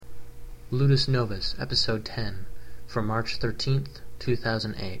Ludus Novus, Episode 10, from March 13th,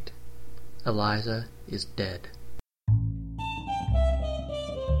 2008. Eliza is dead.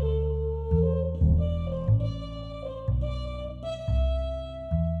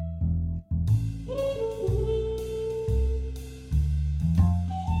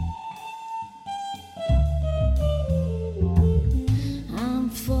 I'm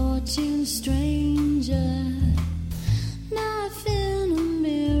fortune stranger, knife in a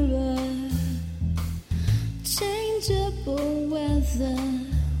mirror, changeable weather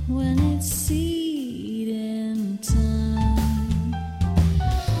when it's seed in time.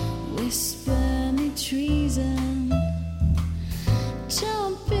 Whisper me treason,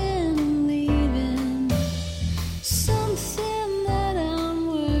 jump in and leaving, something that I'm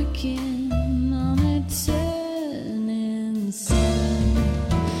working on a turning sun.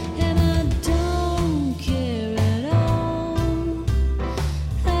 And I don't care at all.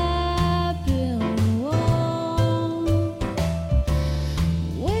 I've been warned.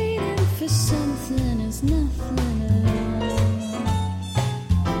 Waiting for something is nothing at all.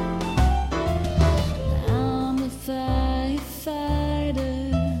 I'm a firefighter,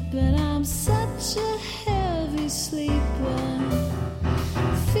 but I'm such a heavy sleeper.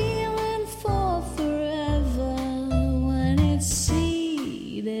 Feeling for forever when it's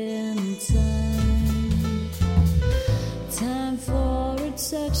seed in time. Time for a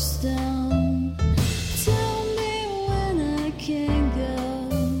touchstone. Tell me when I can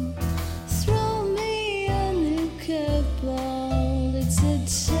go. Throw me a new curveball. It's a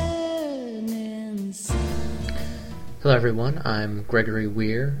turning sign. Hello everyone, I'm Gregory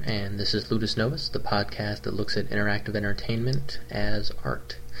Weir, and this is Ludus Novus, the podcast that looks at interactive entertainment as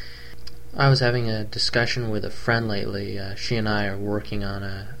art. I was having a discussion with a friend lately. She and I are working on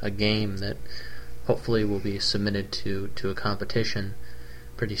a game that hopefully will be submitted to a competition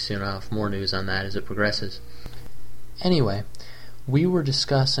pretty soon. I'll have more news on that as it progresses. Anyway, we were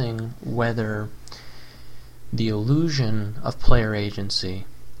discussing whether the illusion of player agency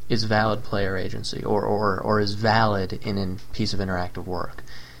is valid player agency or is valid in a piece of interactive work.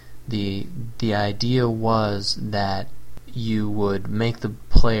 The idea was that you would make the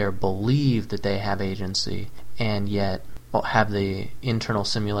player believe that they have agency and yet have the internal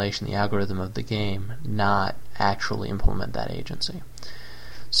simulation, the algorithm of the game, not actually implement that agency.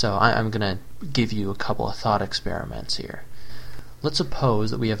 So I'm going to give you a couple of thought experiments here. Let's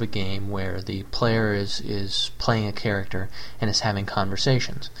suppose that we have a game where the player is playing a character and is having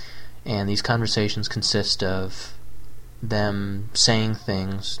conversations. And these conversations consist of them saying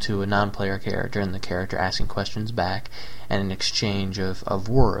things to a non-player character and the character asking questions back and an exchange of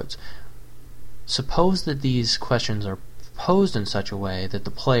words. Suppose that these questions are posed in such a way that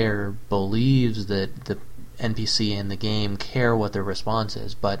the player believes that the NPC in the game care what their response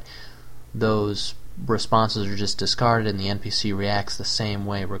is, but those responses are just discarded and the NPC reacts the same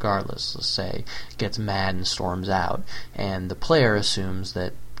way regardless. Let's say gets mad and storms out, and the player assumes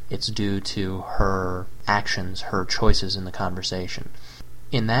that it's due to her actions, her choices in the conversation.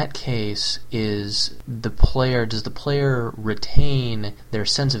 In that case, does the player retain their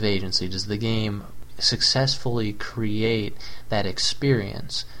sense of agency? Does the game successfully create that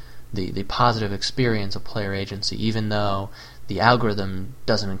experience, the positive experience of player agency, even though the algorithm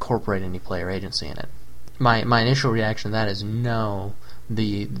doesn't incorporate any player agency in it? My initial reaction to that is no.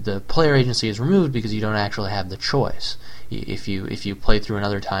 The player agency is removed because you don't actually have the choice. If you play through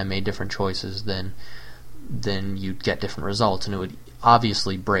another time, made different choices, then you'd get different results, and it would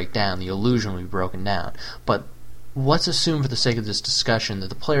obviously break down. The illusion would be broken down. But let's assume for the sake of this discussion that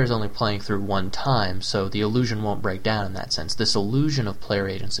the player is only playing through one time, so the illusion won't break down in that sense. This illusion of player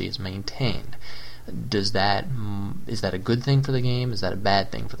agency is maintained. Is that a good thing for the game? Is that a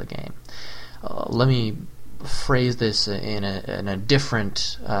bad thing for the game? Let me phrase this in a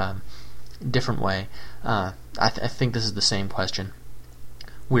different way. I think this is the same question.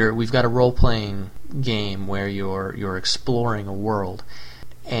 We've got a role-playing game where you're exploring a world,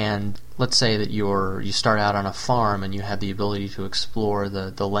 and let's say that you start out on a farm and you have the ability to explore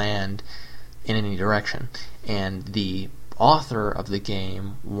the land in any direction, and the author of the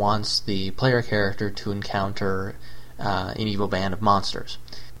game wants the player character to encounter an evil band of monsters.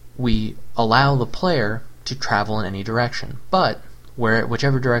 We allow the player to travel in any direction, but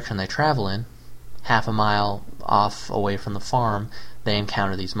whichever direction they travel in, half a mile off away from the farm, they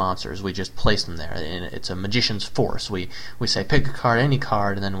encounter these monsters. We just place them there. It's a magician's force. We say pick a card, any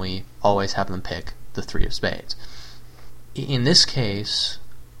card, and then we always have them pick the 3 of spades. In this case,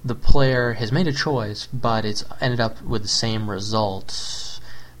 the player has made a choice, but it's ended up with the same results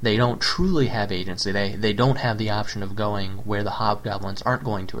They don't truly have agency. They don't have the option of going where the hobgoblins aren't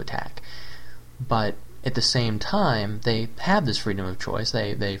going to attack. But at the same time, they have this freedom of choice.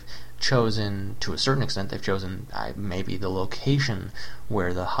 They've chosen, to a certain extent, they've chosen maybe the location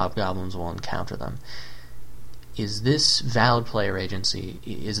where the hobgoblins will encounter them. Is this valid player agency?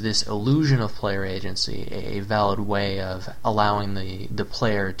 Is this illusion of player agency a valid way of allowing the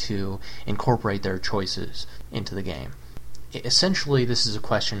player to incorporate their choices into the game? Essentially, this is a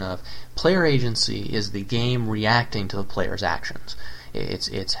question of player agency is the game reacting to the player's actions.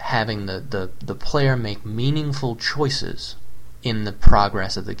 It's having the player make meaningful choices in the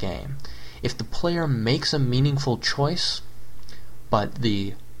progress of the game. If the player makes a meaningful choice, but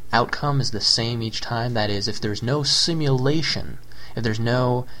the outcome is the same each time, that is, if there's no simulation, if there's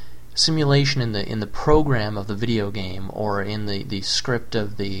no simulation in the program of the video game or in the script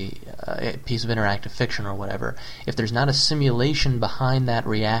of the piece of interactive fiction or whatever, if there's not a simulation behind that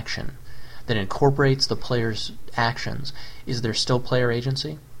reaction that incorporates the player's actions, is there still player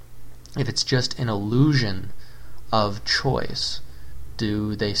agency? If it's just an illusion of choice,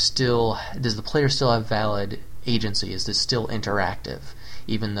 does the player still have valid agency? Is this still interactive,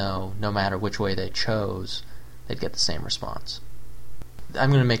 even though no matter which way they chose, they'd get the same response? I'm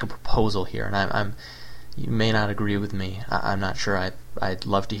going to make a proposal here, and you may not agree with me. I'm not sure. I'd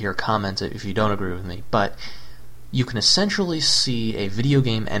love to hear comments if you don't agree with me, but you can essentially see a video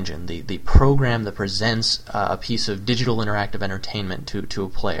game engine, the program that presents a piece of digital interactive entertainment to a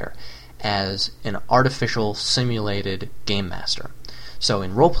player, as an artificial simulated game master. So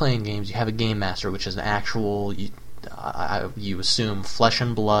in role-playing games, you have a game master, which is an actual, you assume, flesh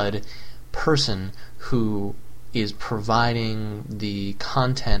and blood person who is providing the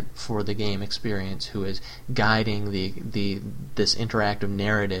content for the game experience, who is guiding this interactive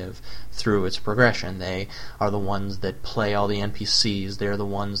narrative through its progression. They are the ones that play all the NPCs. They're the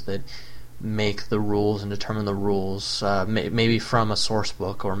ones that make the rules and determine the rules, maybe from a source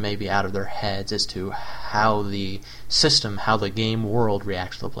book or maybe out of their heads, as to how the system, how the game world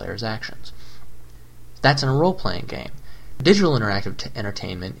reacts to the player's actions. That's in a role-playing game. Digital interactive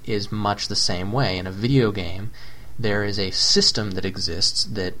entertainment is much the same way. In a video game, there is a system that exists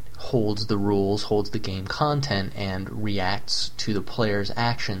that holds the rules, holds the game content, and reacts to the player's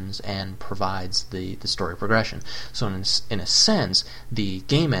actions and provides the story progression. So in a sense, the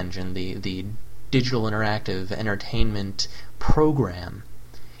game engine, the digital interactive entertainment program,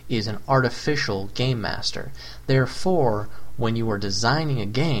 is an artificial game master. Therefore, when you are designing a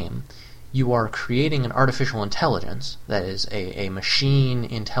game, you are creating an artificial intelligence, that is a machine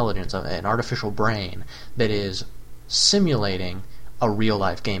intelligence, an artificial brain, that is simulating a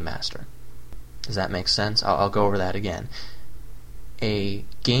real-life game master. Does that make sense? I'll go over that again. A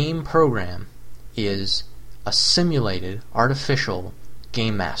game program is a simulated, artificial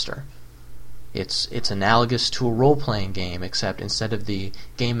game master. It's analogous to a role-playing game, except instead of the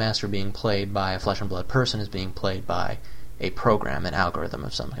game master being played by a flesh-and-blood person, is being played by a program, an algorithm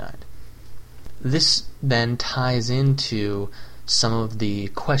of some kind. This then ties into some of the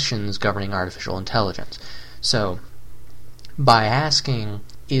questions governing artificial intelligence. So, by asking,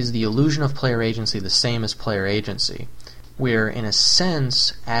 is the illusion of player agency the same as player agency, we're in a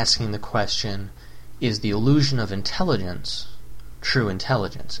sense asking the question, is the illusion of intelligence true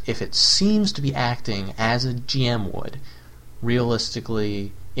intelligence? If it seems to be acting as a GM would,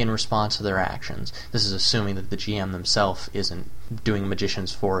 realistically in response to their actions, this is assuming that the GM themselves isn't doing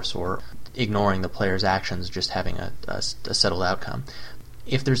magician's force or ignoring the player's actions, just having a settled outcome.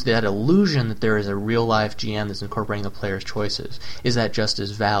 If there's that illusion that there is a real-life GM that's incorporating the player's choices, is that just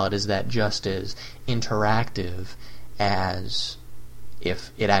as valid? Is that just as interactive as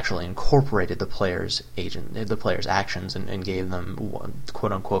if it actually incorporated the player's actions and gave them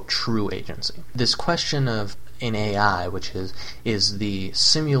quote-unquote true agency? This question of in AI, which is the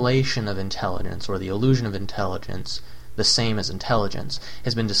simulation of intelligence or the illusion of intelligence the same as intelligence,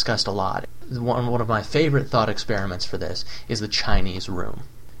 has been discussed a lot. One of my favorite thought experiments for this is the Chinese room,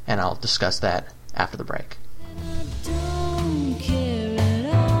 and I'll discuss that after the break.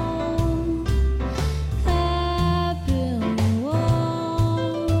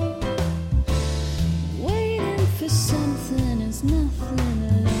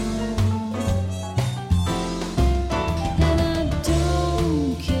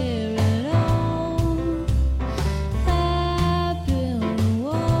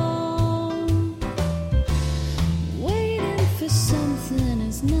 Something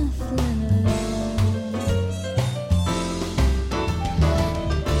is nothing at all.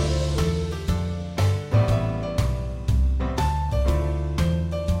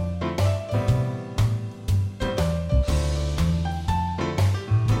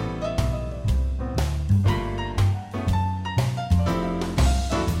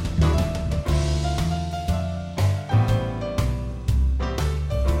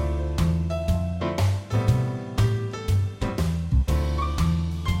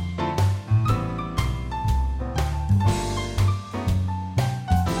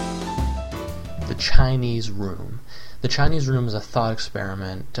 Chinese Room. The Chinese Room is a thought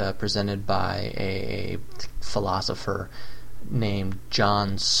experiment presented by a philosopher named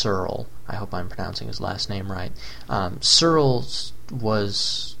John Searle. I hope I'm pronouncing his last name right. Searle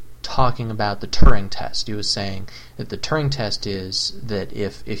was talking about the Turing test. He was saying that the Turing test is that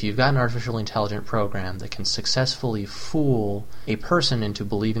if you've got an artificially intelligent program that can successfully fool a person into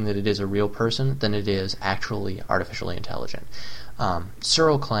believing that it is a real person, then it is actually artificially intelligent.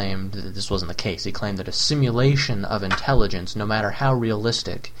 Searle claimed that this wasn't the case. He claimed that a simulation of intelligence, no matter how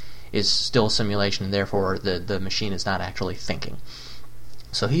realistic, is still a simulation, and therefore the machine is not actually thinking.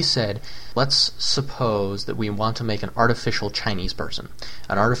 So he said, let's suppose that we want to make an artificial Chinese person,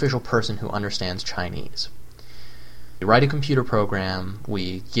 an artificial person who understands Chinese. We write a computer program,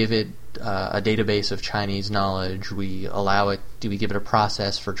 we give it a database of Chinese knowledge, we give it a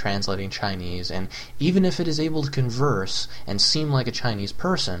process for translating Chinese, and even if it is able to converse and seem like a Chinese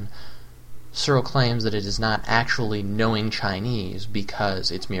person, Searle claims that it is not actually knowing Chinese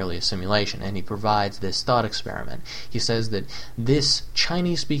because it's merely a simulation, and he provides this thought experiment. He says that this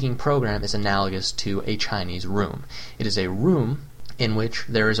Chinese-speaking program is analogous to a Chinese room. It is a room in which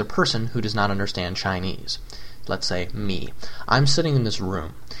there is a person who does not understand Chinese. Let's say me. I'm sitting in this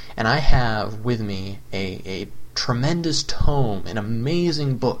room, and I have with me a tremendous tome, an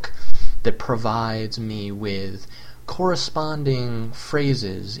amazing book that provides me with corresponding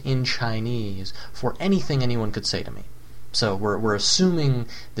phrases in Chinese for anything anyone could say to me. So we're assuming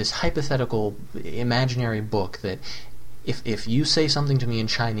this hypothetical imaginary book that if you say something to me in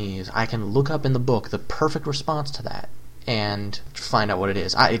Chinese, I can look up in the book the perfect response to that and find out what it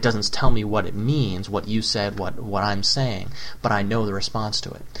is. It doesn't tell me what it means, what you said, what I'm saying, but I know the response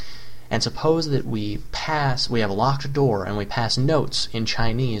to it. And suppose that we have a locked door and we pass notes in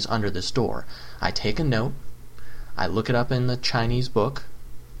Chinese under this door. I take a note, I look it up in the Chinese book,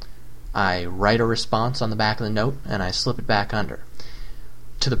 I write a response on the back of the note, and I slip it back under.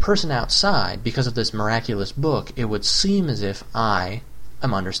 To the person outside, because of this miraculous book, it would seem as if I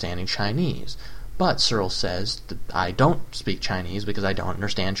am understanding Chinese. But Searle says that I don't speak Chinese because I don't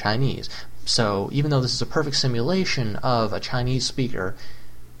understand Chinese. So even though this is a perfect simulation of a Chinese speaker,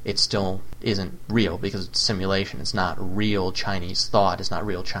 it still isn't real because it's a simulation. It's not real Chinese thought. It's not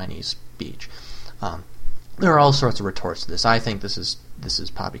real Chinese speech. There are all sorts of retorts to this. I think this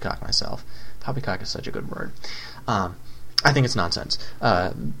is poppycock myself. Poppycock is such a good word. I think it's nonsense.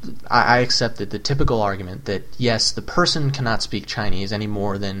 I accept that the typical argument that yes, the person cannot speak Chinese any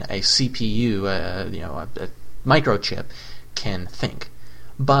more than a CPU, a microchip, can think.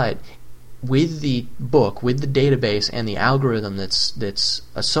 But with the book, with the database, and the algorithm that's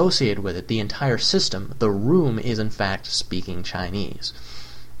associated with it, the entire system, the room is in fact speaking Chinese.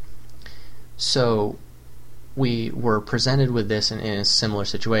 So we were presented with this in a similar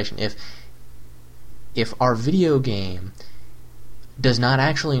situation. If our video game does not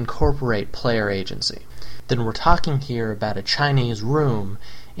actually incorporate player agency, then we're talking here about a Chinese room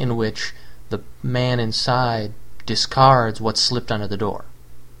in which the man inside discards what's slipped under the door.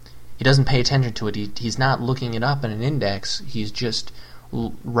 He doesn't pay attention to it. He's not looking it up in an index. He's just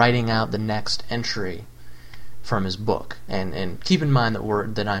writing out the next entry from his book. And keep in mind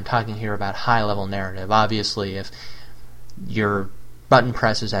that I'm talking here about high-level narrative. Obviously, if your button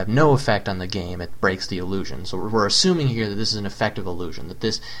presses have no effect on the game, it breaks the illusion. So we're assuming here that this is an effective illusion, that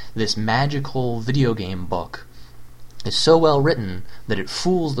this magical video game book is so well written that it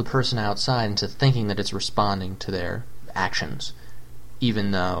fools the person outside into thinking that it's responding to their actions,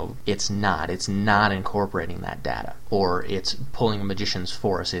 even though it's not. It's not incorporating that data, or it's pulling a magician's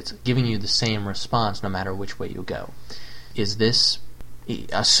force. It's giving you the same response no matter which way you go. Is this,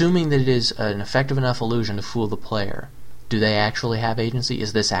 assuming that it is an effective enough illusion to fool the player, do they actually have agency?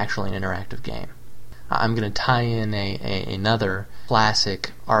 Is this actually an interactive game? I'm going to tie in another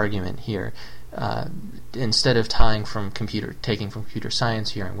classic argument here. Instead of taking from computer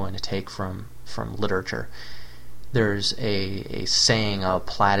science here, I'm going to take from literature. There's a saying, a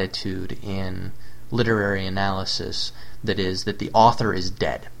platitude in literary analysis that is that the author is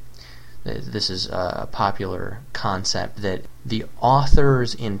dead. This is a popular concept that the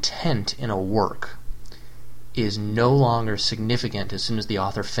author's intent in a work is no longer significant as soon as the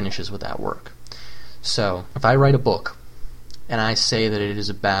author finishes with that work. So, if I write a book and I say that it is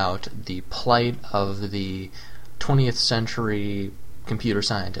about the plight of the 20th century computer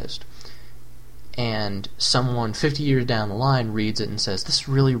scientist, and someone 50 years down the line reads it and says, this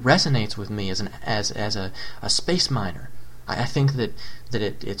really resonates with me as a space miner. I think that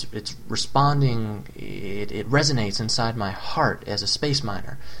it's responding, it resonates inside my heart as a space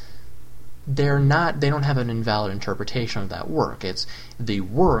miner. they don't have an invalid interpretation of that work. It's the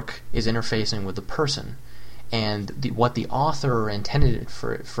work is interfacing with the person, and what the author intended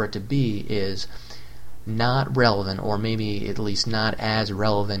for it to be is not relevant, or maybe at least not as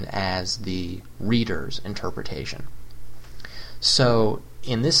relevant as the reader's interpretation. So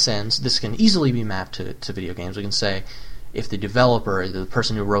in this sense, this can easily be mapped to video games. We can say, if the developer, the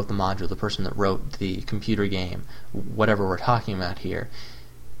person who wrote the module, the person that wrote the computer game, whatever we're talking about here,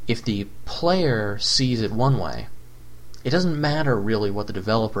 if the player sees it one way, it doesn't matter really what the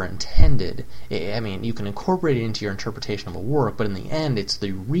developer intended. I mean, you can incorporate it into your interpretation of a work, but in the end, it's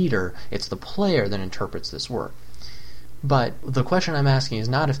the reader, it's the player that interprets this work. But the question I'm asking is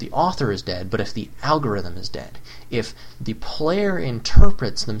not if the author is dead, but if the algorithm is dead. If the player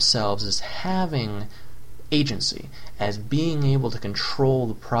interprets themselves as having agency, as being able to control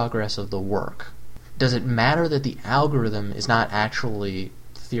the progress of the work, does it matter that the algorithm is not actually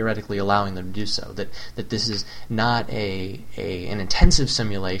theoretically allowing them to do so? That this is not an intensive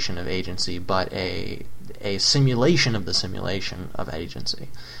simulation of agency, but a simulation of the simulation of agency.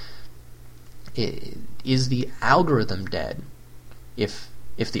 Is the algorithm dead? If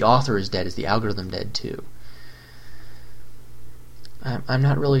the author is dead, is the algorithm dead too? I'm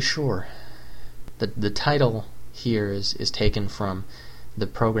not really sure. The title here is taken from the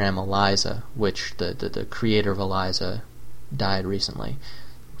program ELIZA, which the creator of ELIZA died recently.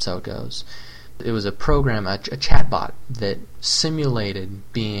 So it goes. It was a program, a chatbot, that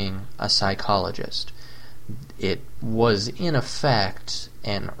simulated being a psychologist. It was, in effect,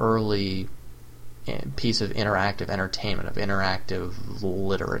 an early piece of interactive entertainment, of interactive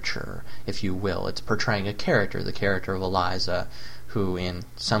literature, if you will. It's portraying a character, the character of ELIZA, who in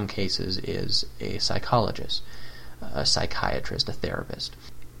some cases is a psychologist, a psychiatrist, a therapist.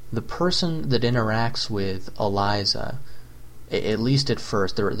 The person that interacts with ELIZA, at least at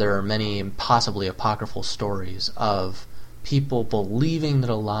first, there are many possibly apocryphal stories of people believing that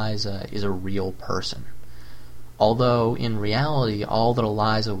ELIZA is a real person. Although in reality, all that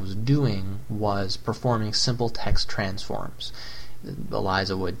ELIZA was doing was performing simple text transforms.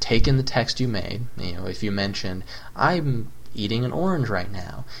 ELIZA would take in the text you made. If you mentioned, "I'm eating an orange right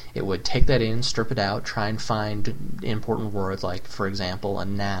now," it would take that in, strip it out, try and find important words like, for example, a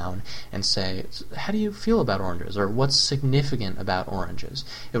noun, and say, "How do you feel about oranges?" or "What's significant about oranges?"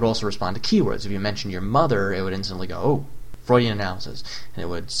 It would also respond to keywords. If you mentioned your mother, it would instantly go, "Oh, Freudian analysis," and it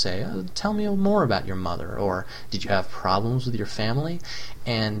would say, "Tell me more about your mother," or "Did you have problems with your family?"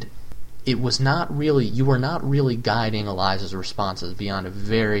 And it was not really, you were not really guiding ELIZA's responses beyond a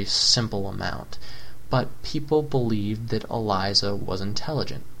very simple amount. But people believed that ELIZA was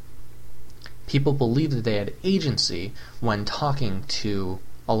intelligent. People believed that they had agency when talking to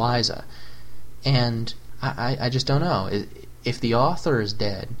ELIZA. And I just don't know. If the author is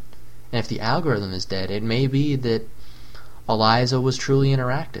dead, and if the algorithm is dead, it may be that ELIZA was truly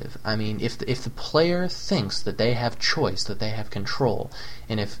interactive. I mean, if the player thinks that they have choice, that they have control,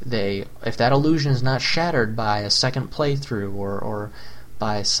 and if that illusion is not shattered by a second playthrough or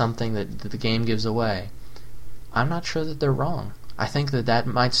by something that the game gives away, I'm not sure that they're wrong. I think that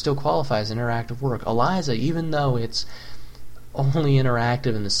might still qualify as interactive work. ELIZA, even though it's only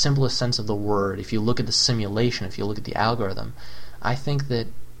interactive in the simplest sense of the word, if you look at the simulation, if you look at the algorithm, I think that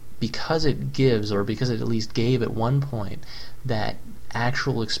because it gives, or because it at least gave at one point, that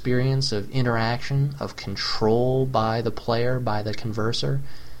actual experience of interaction, of control by the player, by the converser,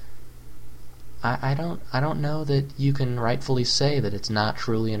 I don't know that you can rightfully say that it's not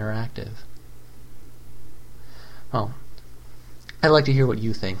truly interactive. Well, I'd like to hear what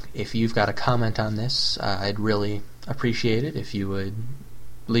you think. If you've got a comment on this, I'd really appreciate it if you would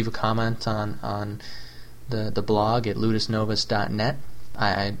leave a comment on the blog at ludusnovus.net.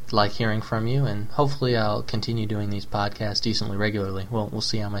 I'd like hearing from you, and hopefully I'll continue doing these podcasts decently regularly. We'll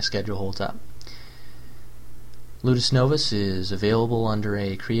see how my schedule holds up. Ludus Novus is available under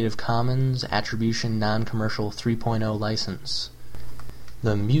a Creative Commons Attribution Non-Commercial 3.0 license.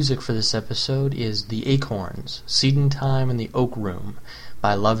 The music for this episode is The Acorns, Seeding Time in the Oak Room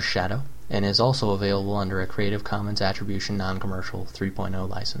by Love Shadow, and is also available under a Creative Commons Attribution Non-Commercial 3.0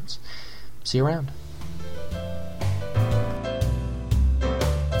 license. See you around.